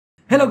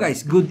Hello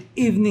guys! Good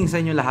evening sa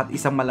inyo lahat.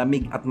 Isang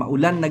malamig at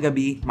maulan na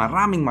gabi.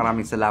 Maraming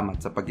salamat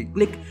sa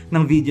pag-click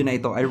ng video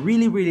na ito. I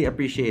really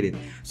appreciate it.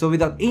 So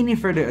without any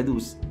further ado,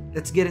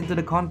 let's get into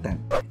the content.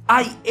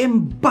 I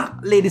am back,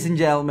 ladies and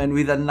gentlemen,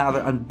 with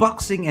another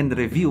unboxing and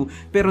review.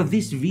 Pero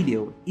this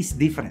video is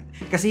different.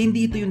 Kasi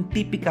hindi ito yung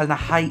typical na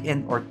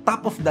high-end or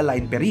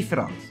top-of-the-line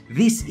peripherals.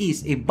 This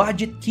is a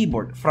budget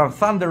keyboard from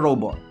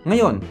THUNDEROBOT.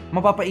 Ngayon,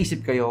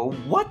 mapapaisip kayo,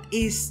 what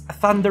is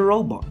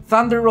THUNDEROBOT?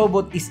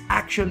 THUNDEROBOT is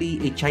actually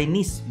a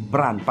Chinese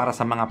brand para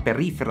sa mga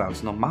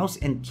peripherals, no, mouse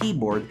and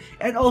keyboard,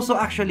 and also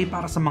actually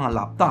para sa mga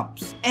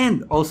laptops.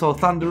 And also,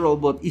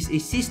 THUNDEROBOT is a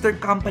sister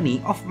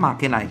company of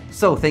Machenike.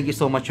 So, thank you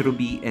so much,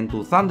 Ruby, and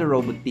to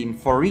THUNDEROBOT team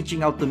for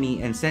reaching out to me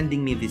and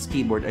sending me this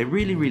keyboard. I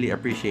really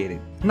appreciate it.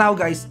 Now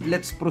guys,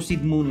 let's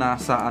proceed muna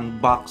sa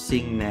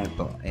unboxing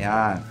neto.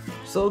 Ayan.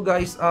 So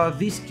guys,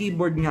 this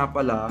keyboard nga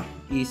pala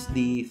is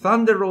the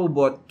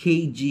THUNDEROBOT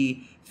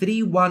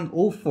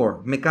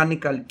KG3104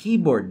 mechanical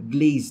keyboard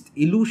glazed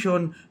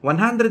illusion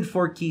 104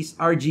 keys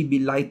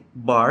RGB light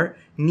bar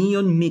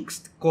neon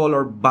mixed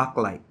color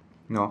backlight.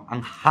 No, ang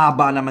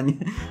haba naman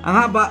yun. Ang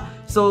haba.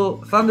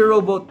 So,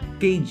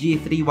 THUNDEROBOT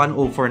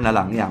KG3104 na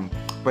lang. Yan.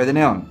 Pwede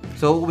na yun.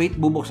 So, wait.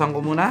 Bubuksan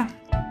ko muna.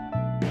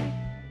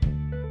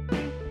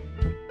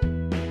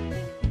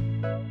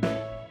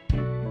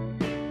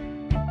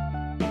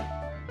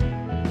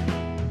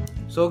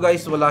 So,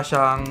 guys, wala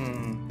siyang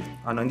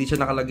hindi siya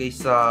nakalagay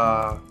sa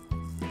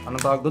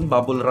anong tawag doon?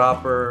 Bubble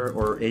wrapper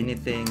or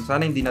anything.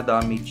 Sana hindi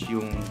na-damage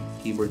yung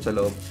keyboard sa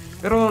loob.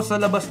 Pero sa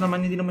labas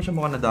naman, hindi naman siya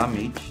mukhang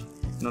na-damage.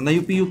 No,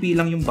 na-UP-UP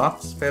lang yung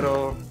box,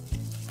 pero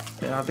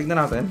tignan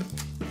natin.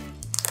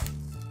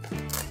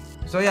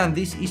 So ayan,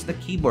 this is the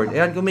keyboard.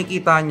 Ayan, kung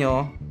makikita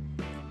nyo,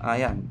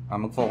 ayan,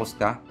 mag-focus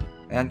ka.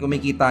 Ayan, kung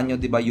makikita nyo,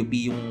 di ba, UP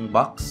yung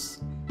box.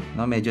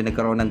 No, medyo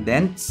nagkaroon ng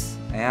dents.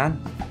 Ayan,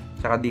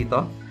 tsaka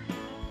dito.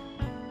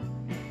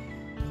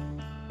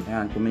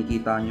 Ayan, kung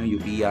makikita nyo,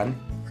 UP yan.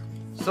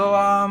 So,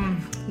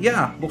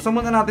 yeah, buksan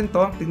muna natin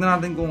to.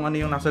 Tignan natin kung ano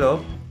yung nasa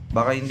loob.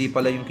 Baka hindi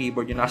pala yung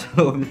keyboard yung nasa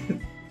loob.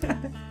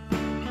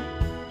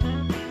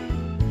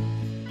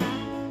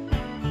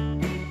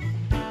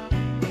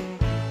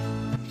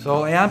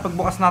 So, ayan,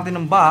 pagbukas natin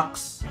ng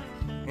box,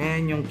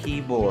 ayan yung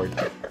keyboard.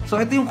 So,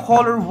 ito yung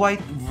color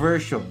white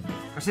version.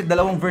 Kasi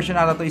dalawang version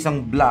ata to,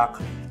 isang black,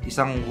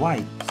 isang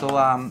white. So,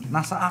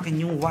 nasa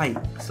akin yung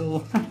white.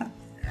 So,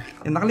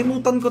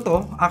 nakalimutan ko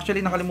to.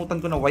 Actually,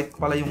 nakalimutan ko na white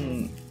pala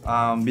yung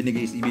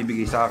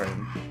ibibigay sa akin.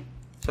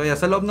 So, yeah,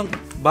 sa loob ng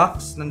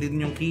box, nandito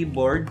yung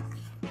keyboard.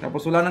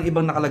 Tapos, wala nang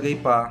ibang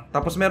nakalagay pa.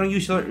 Tapos, merong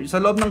user, sa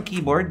loob ng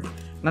keyboard,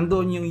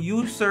 nandoon yung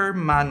user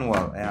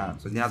manual. Ayan.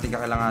 So, hindi natin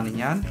kakailanganin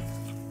yan.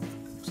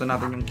 Buksan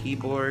natin yung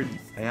keyboard.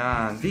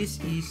 Ayan. This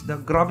is the...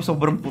 Grabe,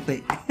 sobrang puti.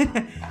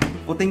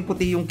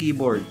 Puting-puti yung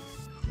keyboard.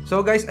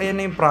 So guys,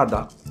 ayan na yung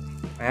product.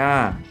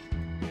 Ayan.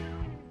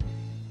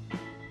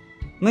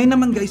 Ngayon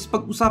naman guys,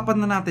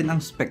 pag-usapan na natin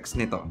ang specs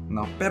nito,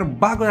 no? Pero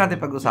bago natin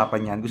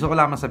pag-usapan yan, gusto ko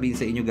lamang sabihin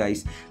sa inyo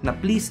guys na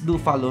please do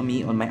follow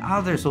me on my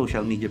other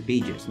social media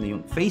pages, na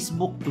yung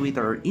Facebook,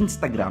 Twitter, or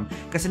Instagram,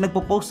 kasi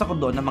nagpo-post ako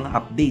doon ng mga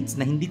updates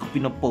na hindi ko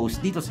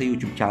pinopost dito sa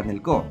YouTube channel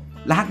ko.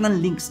 Lahat ng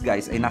links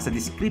guys ay nasa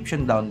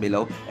description down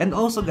below. And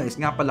also guys,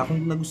 nga pala,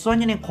 kung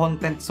nagustuhan nyo na yung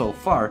content so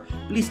far,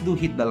 please do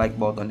hit the like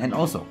button. And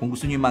also, kung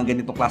gusto nyo yung mga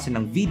ganito klase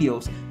ng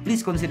videos,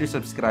 please consider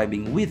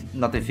subscribing with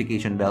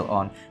notification bell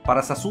on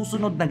para sa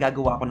susunod na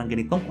gagawa ko ng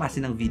ganitong klase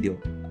ng video,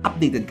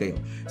 updated kayo.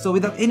 So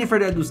without any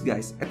further ado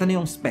guys, ito na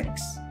yung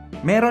specs.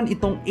 Meron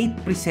itong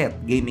 8 preset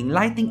gaming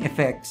lighting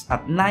effects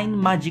at 9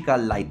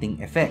 magical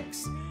lighting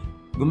effects.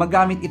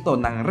 Gumagamit ito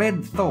ng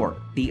Red Thor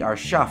TR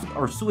shaft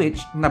or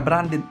switch na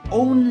branded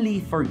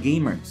only for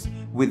gamers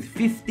with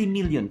 50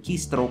 million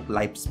keystroke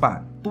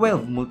lifespan,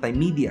 12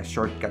 multimedia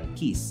shortcut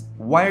keys,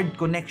 wired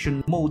connection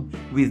mode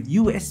with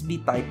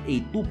USB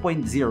Type-A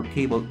 2.0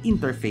 cable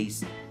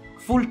interface,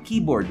 full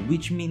keyboard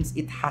which means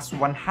it has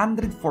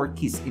 104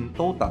 keys in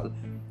total,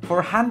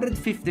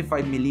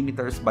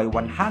 455mm by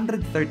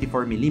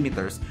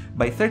 134mm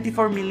by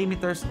 34mm,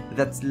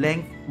 that's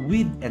length,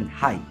 width, and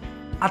height.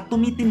 At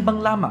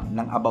tumitimbang lamang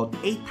ng about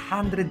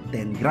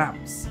 810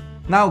 grams.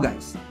 Now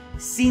guys,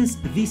 since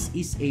this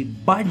is a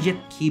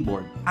budget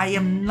keyboard, I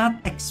am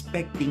not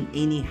expecting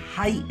any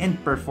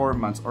high-end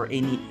performance or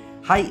any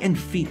high-end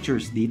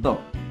features dito.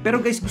 Pero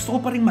guys, gusto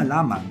ko pa rin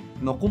malaman,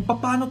 no, kung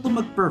paano to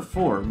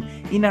mag-perform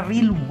in a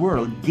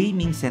real-world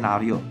gaming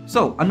scenario.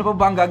 So, ano pa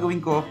ba ang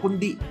gagawin ko?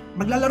 Kundi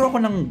maglalaro ko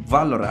ng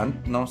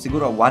Valorant, no,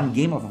 siguro one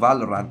game of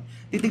Valorant.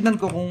 Titignan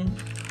ko kung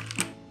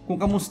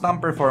kamusta ang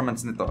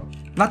performance nito.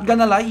 Not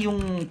gonna lie,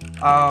 yung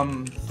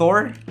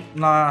Thor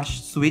na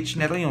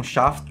switch nito, yung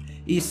shaft,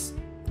 is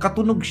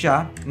katunog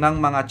siya ng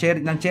mga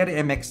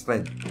Cherry MX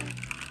Red.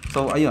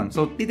 So, ayun.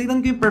 So, titignan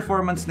ko yung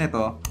performance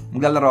nito.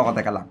 Maglalaro ako,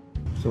 teka lang.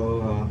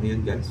 So,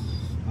 ayun guys.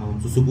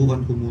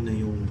 Susubukan ko muna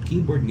yung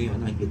keyboard ngayon.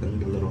 Nakikita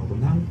naglalaro ako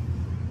ng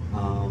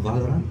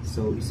Valorant.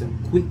 So, isang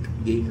quick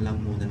game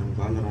lang muna ng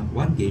Valorant.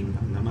 One game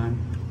lang naman.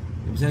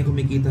 Kasi kung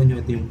makikita nyo,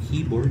 ito yung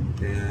keyboard.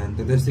 And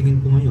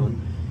tatestingin ko ngayon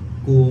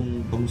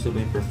kung kamusta ba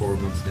yung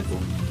performance na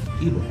itong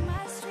keyboard.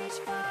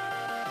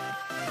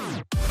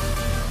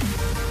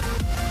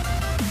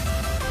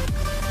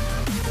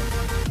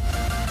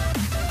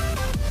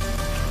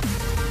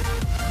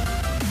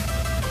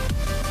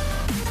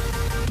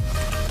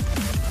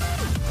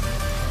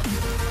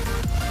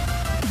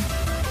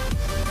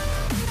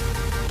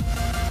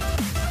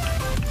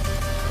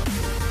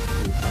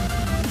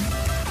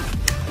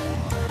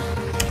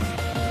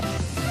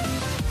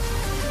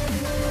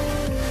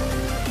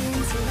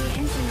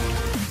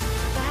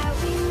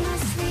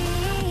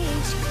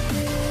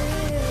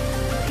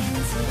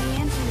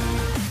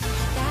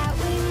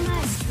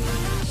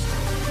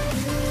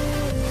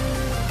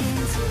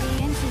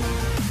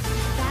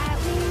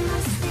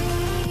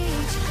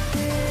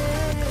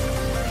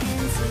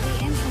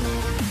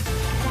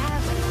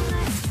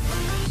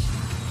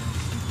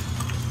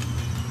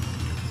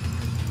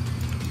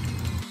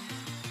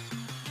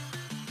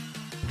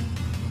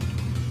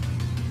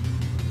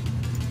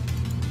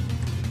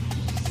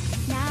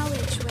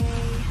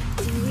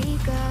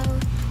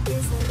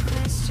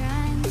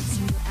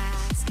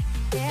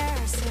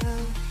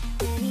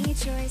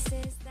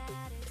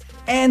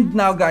 And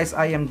now guys,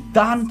 I am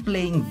done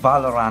playing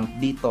Valorant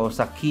dito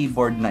sa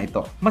keyboard na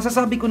ito.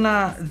 Masasabi ko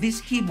na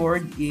this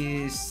keyboard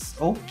is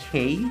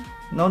okay.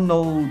 No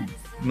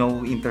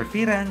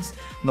interference,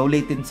 no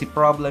latency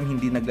problem,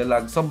 hindi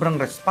naglalag. Sobrang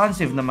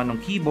responsive naman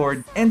ng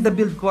keyboard. And the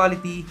build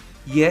quality,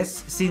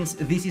 yes, since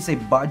this is a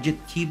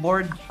budget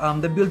keyboard,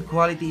 the build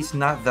quality is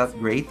not that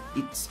great.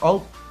 It's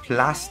all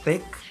plastic.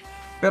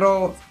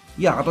 Pero,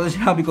 yeah, katulad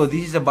sinabi ko,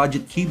 this is a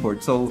budget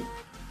keyboard. So,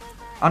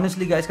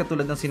 honestly guys,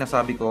 katulad ng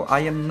sinasabi ko,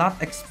 I am not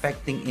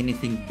expecting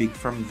anything big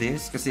from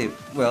this. Kasi,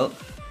 well,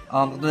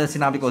 katulad ng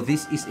sinabi ko,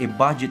 this is a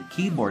budget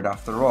keyboard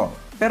after all.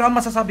 Pero ang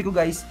masasabi ko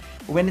guys,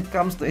 when it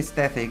comes to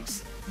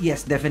aesthetics,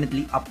 yes,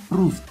 definitely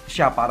approved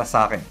siya para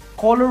sa akin.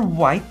 Color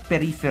white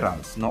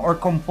peripherals, no, or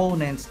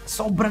components,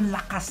 sobrang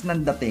lakas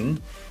ng dating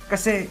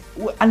kasi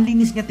ang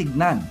linis niya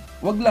tignan.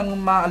 Huwag lang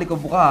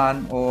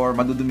maalikabukan or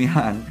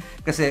madudumihan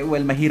kasi,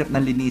 well, mahirap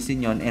nang linisin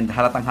yon and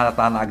halatang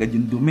halata na agad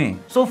yung dumi.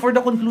 So for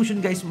the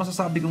conclusion guys,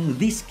 masasabi kong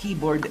this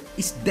keyboard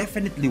is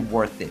definitely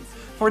worth it.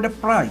 For the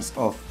price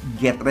of,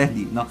 get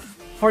ready, no?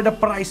 For the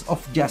price of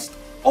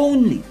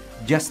only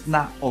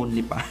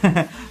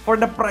for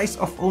the price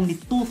of only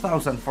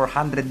 2,499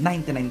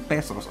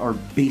 pesos or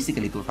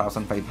basically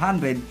 2,500,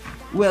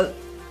 well,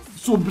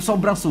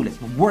 sobrang sulit.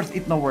 Worth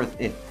it na worth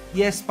it.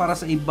 Yes, para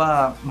sa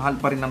iba, mahal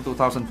pa rin ng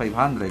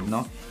 2,500,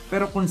 no?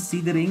 Pero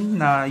considering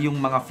na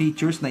yung mga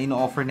features na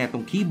ino-offer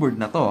netong keyboard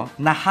na to,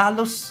 na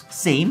halos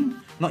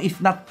same, no, if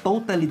not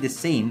totally the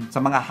same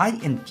sa mga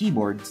high-end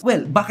keyboards,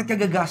 well, bakit ka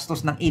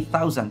gagastos ng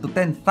 8,000 to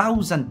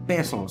 10,000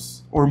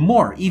 pesos or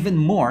more, even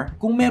more,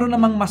 kung meron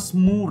namang mas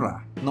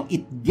mura, no,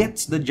 it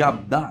gets the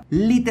job done.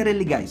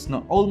 Literally guys,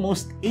 no,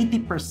 almost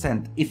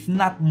 80% if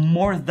not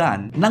more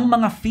than ng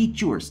mga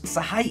features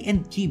sa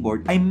high-end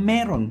keyboard ay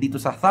meron dito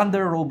sa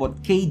THUNDEROBOT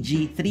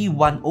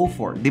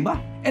KG3104, di ba?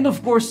 And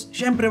of course,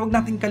 syempre wag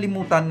natin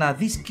kalimutan na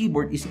this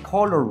keyboard is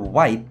color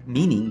white,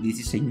 meaning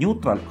this is a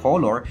neutral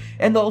color,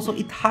 and also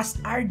it has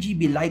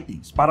RGB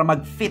lightings para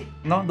mag-fit,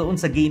 no, doon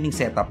sa gaming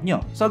setup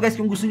nyo. So guys,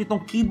 kung gusto niyo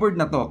tong keyboard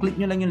na to,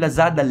 click nyo lang yung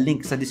LAZADA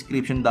link sa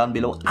description down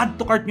below. Add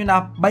to cart nyo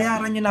na,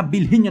 bayaran nyo na,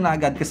 bilhin nyo na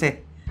agad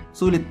kasi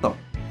sulit to.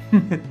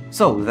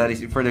 So, that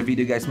is it for the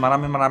video guys.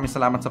 Maraming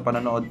salamat sa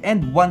panonood.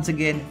 And once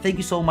again, thank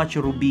you so much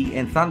Ruby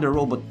and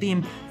THUNDEROBOT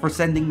team for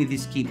sending me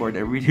this keyboard.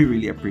 I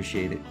really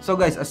appreciate it. So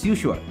guys, as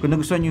usual, kung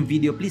nagustuhan yung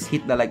video, please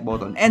hit the like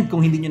button. And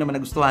kung hindi nyo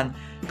naman nagustuhan,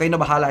 kayo na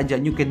bahala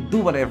dyan. You can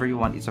do whatever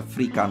you want. It's a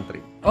free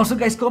country. Also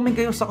guys, comment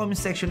kayo sa comment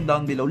section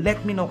down below.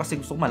 Let me know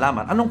kasi gusto ko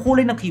malaman anong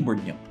kulay ng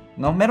keyboard nyo.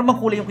 No? Meron bang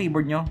kulay yung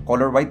keyboard nyo?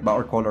 Color white ba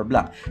or color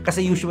black?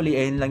 Kasi usually,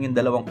 ayun lang yung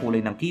dalawang kulay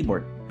ng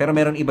keyboard. Pero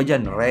meron iba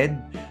dyan, red,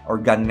 or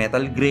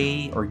gunmetal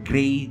gray, or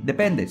gray,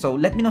 depende. So,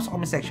 let me know sa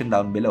comment section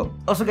down below.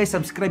 Also guys,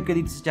 subscribe ka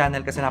dito sa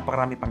channel kasi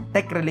napakarami pang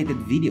tech-related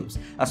videos,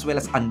 as well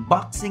as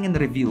unboxing and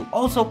review.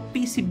 Also,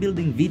 PC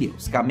building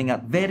videos coming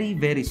out very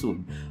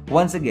soon.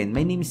 Once again,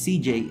 my name is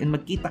CJ, and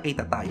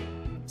magkita-kita tayo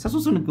sa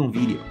susunod kong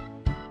video.